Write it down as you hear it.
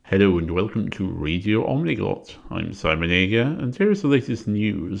Hello and welcome to Radio Omniglot. I'm Simon Ager and here is the latest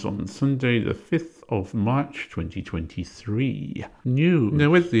news on Sunday the 5th of March 2023. News.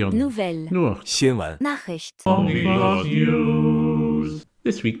 Nouvelles. Noor. 新闻 Nachricht. Omniglot News.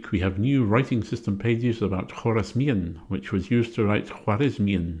 This week we have new writing system pages about Khwarezmian, which was used to write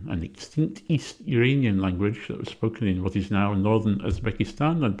Khwarezmian, an extinct East Iranian language that was spoken in what is now northern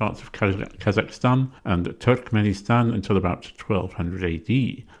Uzbekistan and parts of Kazakhstan and Turkmenistan until about 1200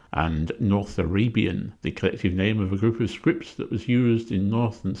 AD, and North Arabian, the collective name of a group of scripts that was used in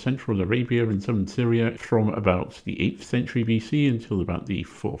North and Central Arabia and southern Syria from about the 8th century BC until about the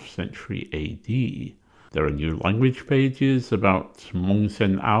 4th century AD. There are new language pages about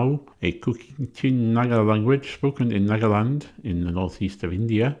Mongsen Ao, a Kuki-Chin Naga language spoken in Nagaland in the northeast of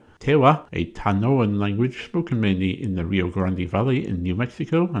India, Tewa, a Tanoan language spoken mainly in the Rio Grande Valley in New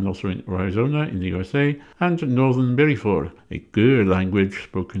Mexico and also in Arizona in the USA, and Northern Berifor, a Gur language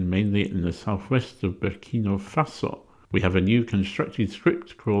spoken mainly in the southwest of Burkina Faso. We have a new constructed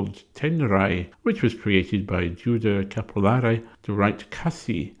script called Tenrai, which was created by Judah Capolare to write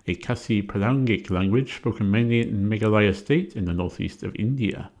Kasi, a Kasi-Palangic language spoken mainly in Meghalaya state in the northeast of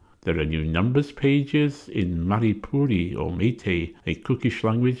India. There are new numbers pages in Manipuri or Meitei, a Kukish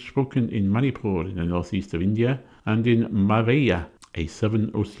language spoken in Manipur in the northeast of India, and in Maveya, a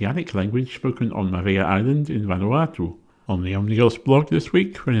Southern Oceanic language spoken on Maveya Island in Vanuatu. On the Omniglot blog this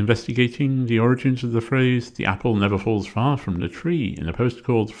week, we're investigating the origins of the phrase, the apple never falls far from the tree, in a post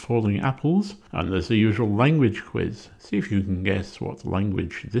called Falling Apples, and there's the usual language quiz. See if you can guess what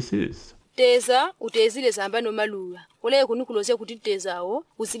language this is. Teza utezile samba nomaluwa kule kunukulosya kuti tezawo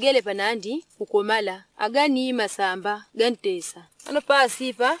usigele panandi ukomala agani masamba gantesa ano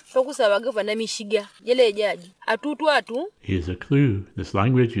pasipa tokusaba gavana mishiga jele jaji atu. Here's a clue. This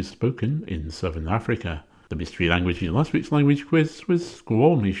language is spoken in southern Africa. The mystery language in last week's language quiz was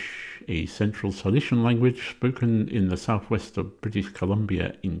Squamish, a Central Silesian language spoken in the southwest of British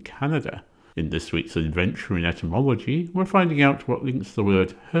Columbia in Canada. In this week's adventure in etymology, we're finding out what links the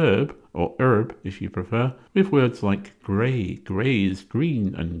word herb, or herb if you prefer, with words like grey, graze,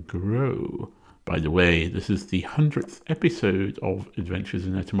 green, and grow. By the way, this is the 100th episode of Adventures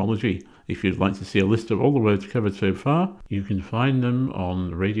in Etymology. If you'd like to see a list of all the words covered so far, you can find them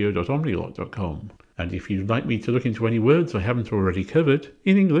on radio.omniglot.com. And if you'd like me to look into any words I haven't already covered,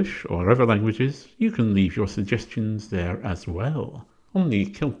 in English or other languages, you can leave your suggestions there as well. On the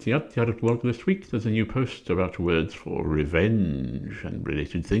Celtiadur blog this week, there's a new post about words for revenge and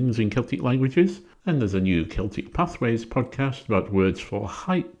related things in Celtic languages, and there's a new Celtic Pathways podcast about words for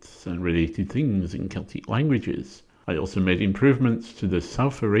heights and related things in Celtic languages. I also made improvements to the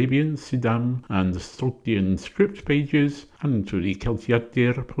South Arabian, Sidam and Sogdian script pages, and to the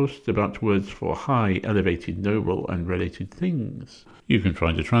Celtiadur post about words for high, elevated, noble and related things. You can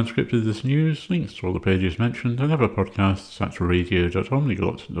find a transcript of this news, links to all the pages mentioned, and other podcasts at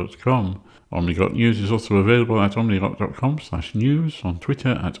radio.omniglot.com. Omniglot News is also available at omniglot.com/news, on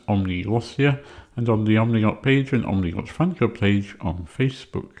Twitter at omniglossia, and on the Omniglot page and Omniglot fan club page on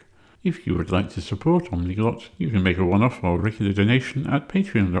Facebook. If you would like to support Omniglot, you can make a one-off or regular donation at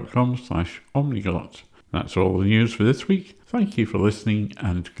patreon.com/omniglot. That's all the news for this week. Thank you for listening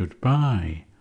and goodbye.